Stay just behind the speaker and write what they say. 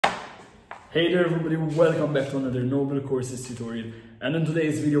Hey there everybody, welcome back to another Noble Courses tutorial, and in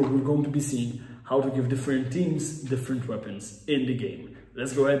today's video we're going to be seeing how to give different teams different weapons in the game.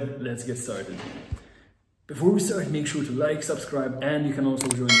 Let's go ahead, let's get started. Before we start, make sure to like, subscribe, and you can also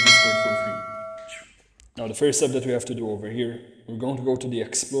join the Discord for free. Now the first step that we have to do over here, we're going to go to the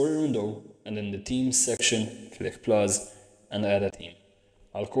Explorer window and in the Teams section, click plus and add a team.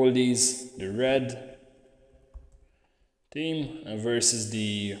 I'll call these the red team versus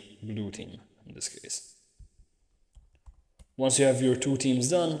the blue team in this case. Once you have your two teams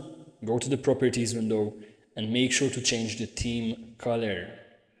done, go to the properties window and make sure to change the team color.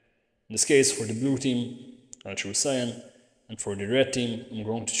 In this case, for the blue team, I'll choose cyan, and for the red team, I'm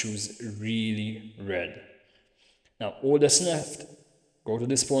going to choose really red. Now, all that's left, go to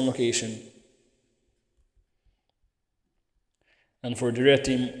the spawn location, and for the red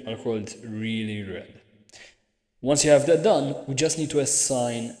team, I'll call it really red. Once you have that done, we just need to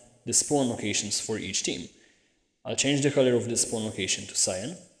assign the spawn locations for each team. I'll change the color of the spawn location to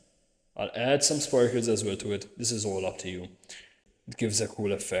cyan. I'll add some sparkles as well to it. This is all up to you. It gives a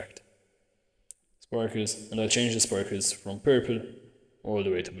cool effect. Sparkles, and I'll change the sparkles from purple all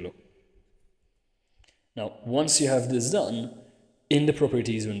the way to blue. Now, once you have this done, in the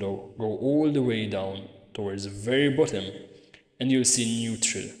properties window, go all the way down towards the very bottom, and you'll see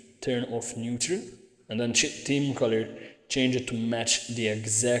neutral. Turn off neutral. And then team color, change it to match the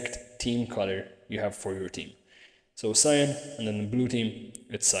exact team color you have for your team. So cyan, and then the blue team,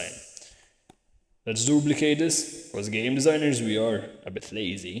 it's cyan. Let's duplicate this, because game designers, we are a bit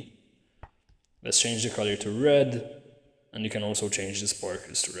lazy. Let's change the color to red, and you can also change the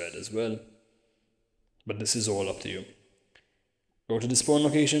sparkles to red as well. But this is all up to you. Go to the spawn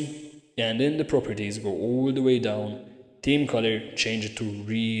location, and in the properties, go all the way down, team color, change it to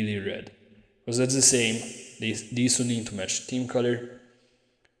really red. Because that's the same, these two need to match team color,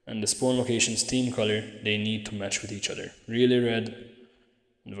 and the spawn location's team color, they need to match with each other. Really red,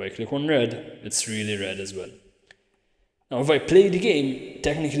 and if I click on red, it's really red as well. Now if I play the game,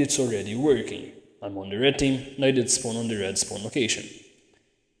 technically it's already working. I'm on the red team, and I did spawn on the red spawn location.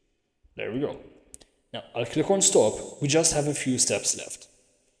 There we go. Now I'll click on stop, we just have a few steps left.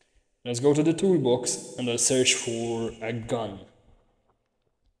 Let's go to the toolbox, and I'll search for a gun.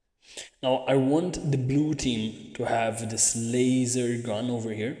 Now I want the blue team to have this laser gun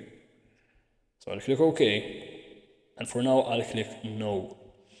over here. So I'll click OK. And for now I'll click no.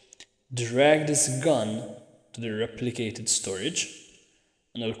 Drag this gun to the replicated storage.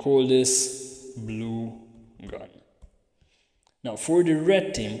 And I'll call this BlueGun. Now for the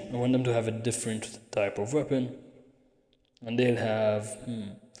red team, I want them to have a different type of weapon. And they'll have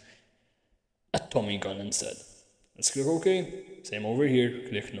a Tommy gun instead. Let's click OK. Same over here,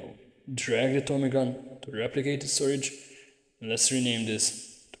 click no. Drag the Tommy gun to replicated storage, and let's rename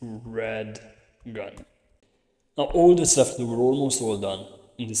this to RedGun. Now all that's left, we're almost all done.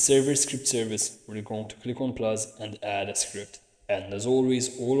 In the server script service, we're going to click on plus and add a script. And as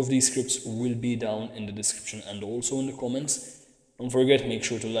always, all of these scripts will be down in the description and also in the comments. Don't forget, make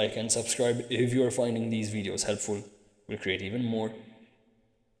sure to like and subscribe if you are finding these videos helpful. We'll create even more.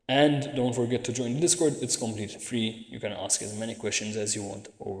 And don't forget to join the Discord, it's completely free. You can ask as many questions as you want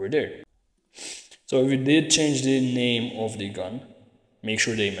over there. So if we did change the name of the gun, make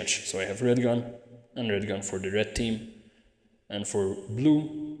sure they match. So I have RedGun and RedGun for the red team. And for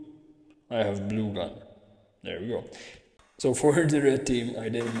blue, I have BlueGun. There we go. So for the red team, I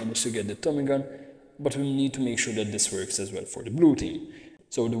didn't manage to get the Tommy gun, but we need to make sure that this works as well for the blue team.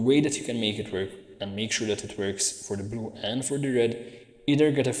 So the way that you can make it work and make sure that it works for the blue and for the red,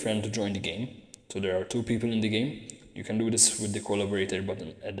 either get a friend to join the game, so there are two people in the game. You can do this with the collaborator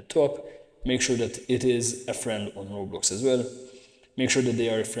button at the top. Make sure that it is a friend on Roblox as well. Make sure that they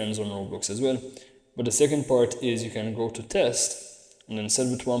are friends on Roblox as well. But the second part is you can go to test, and then set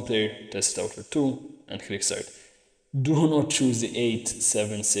with one player, test it out with two, and click start. Do not choose the 8,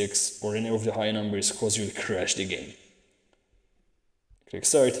 7, 6, or any of the high numbers, because you'll crash the game. Click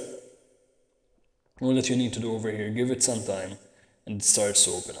start. All that you need to do over here, give it some time, and it starts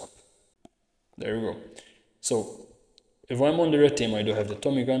to open up. There we go. So if I'm on the red team, I do have the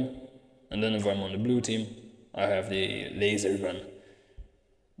Tommy gun, and then if I'm on the blue team, I have the laser gun.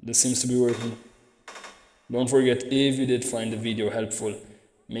 This seems to be working. Don't forget, if you did find the video helpful,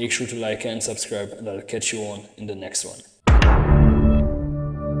 make sure to like and subscribe, and I'll catch you on in the next one.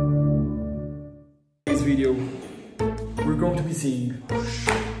 In this video, we're going to be seeing...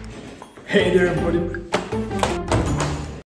 Hey there everybody!